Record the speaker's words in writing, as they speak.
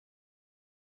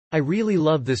I really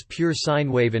love this pure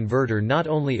sine wave inverter. Not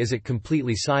only is it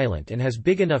completely silent and has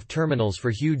big enough terminals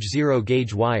for huge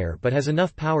zero-gauge wire, but has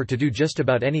enough power to do just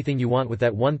about anything you want with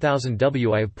that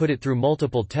 1000W. I have put it through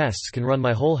multiple tests, can run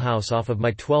my whole house off of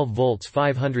my 12 volts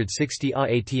 560 Ah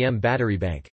ATM battery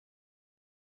bank.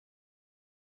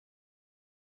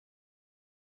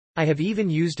 I have even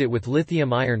used it with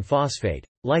lithium iron phosphate,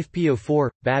 LiFePO4,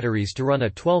 batteries to run a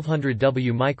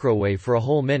 1200W microwave for a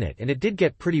whole minute, and it did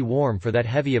get pretty warm for that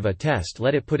heavy of a test.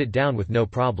 Let it put it down with no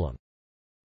problem.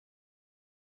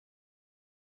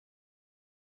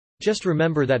 Just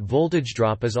remember that voltage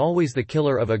drop is always the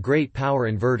killer of a great power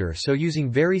inverter, so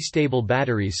using very stable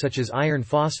batteries such as iron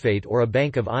phosphate or a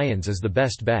bank of ions is the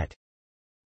best bet.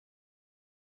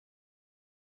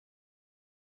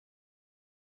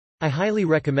 I highly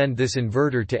recommend this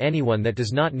inverter to anyone that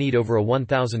does not need over a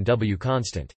 1000W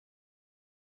constant.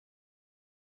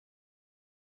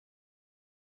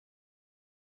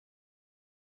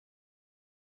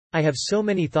 I have so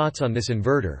many thoughts on this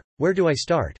inverter. Where do I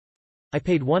start? I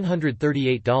paid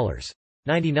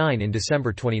 $138.99 in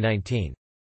December 2019.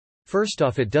 First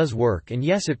off, it does work, and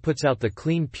yes, it puts out the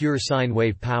clean pure sine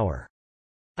wave power.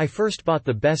 I first bought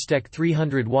the BESTEK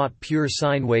 300W pure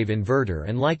sine wave inverter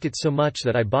and liked it so much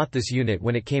that I bought this unit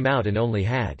when it came out and only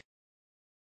had.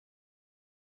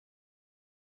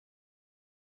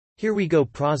 Here we go.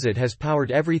 It has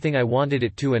powered everything I wanted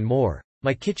it to and more.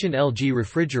 My kitchen LG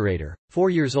refrigerator, 4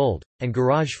 years old, and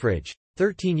garage fridge,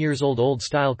 13 years old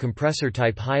style compressor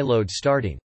type high load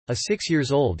starting, a 6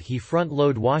 years old he front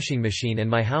load washing machine, and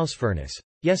my house furnace.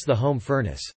 Yes, the home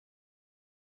furnace.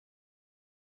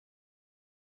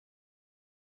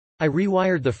 I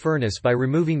rewired the furnace by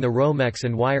removing the Romex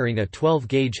and wiring a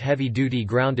 12-gauge heavy-duty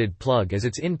grounded plug as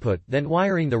its input, then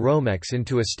wiring the Romex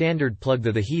into a standard plug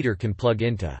that the heater can plug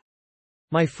into.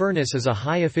 My furnace is a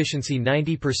high-efficiency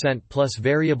 90% plus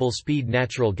variable speed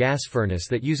natural gas furnace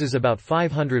that uses about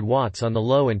 500 watts on the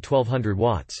low and 1200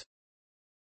 watts.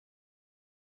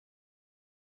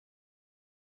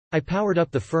 I powered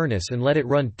up the furnace and let it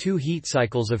run 2 heat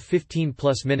cycles of 15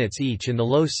 plus minutes each in the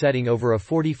low setting over a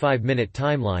 45-minute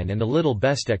timeline, and the little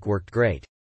BESTEK worked great.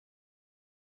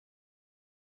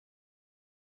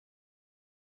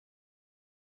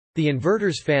 The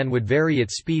inverter's fan would vary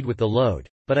its speed with the load,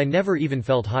 but I never even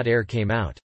felt hot air came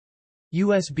out.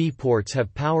 USB ports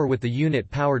have power with the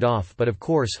unit powered off, but of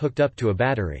course hooked up to a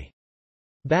battery.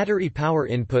 Battery power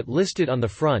input listed on the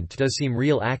front does seem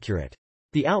real accurate.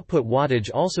 The output wattage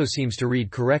also seems to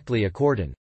read correctly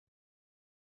according.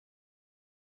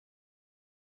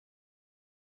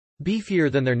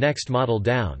 Beefier than their next model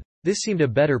down. This seemed a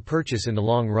better purchase in the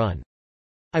long run.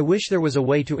 I wish there was a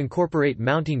way to incorporate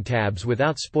mounting tabs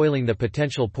without spoiling the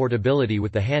potential portability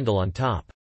with the handle on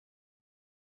top.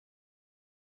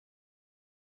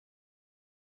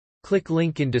 Click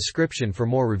link in description for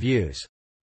more reviews.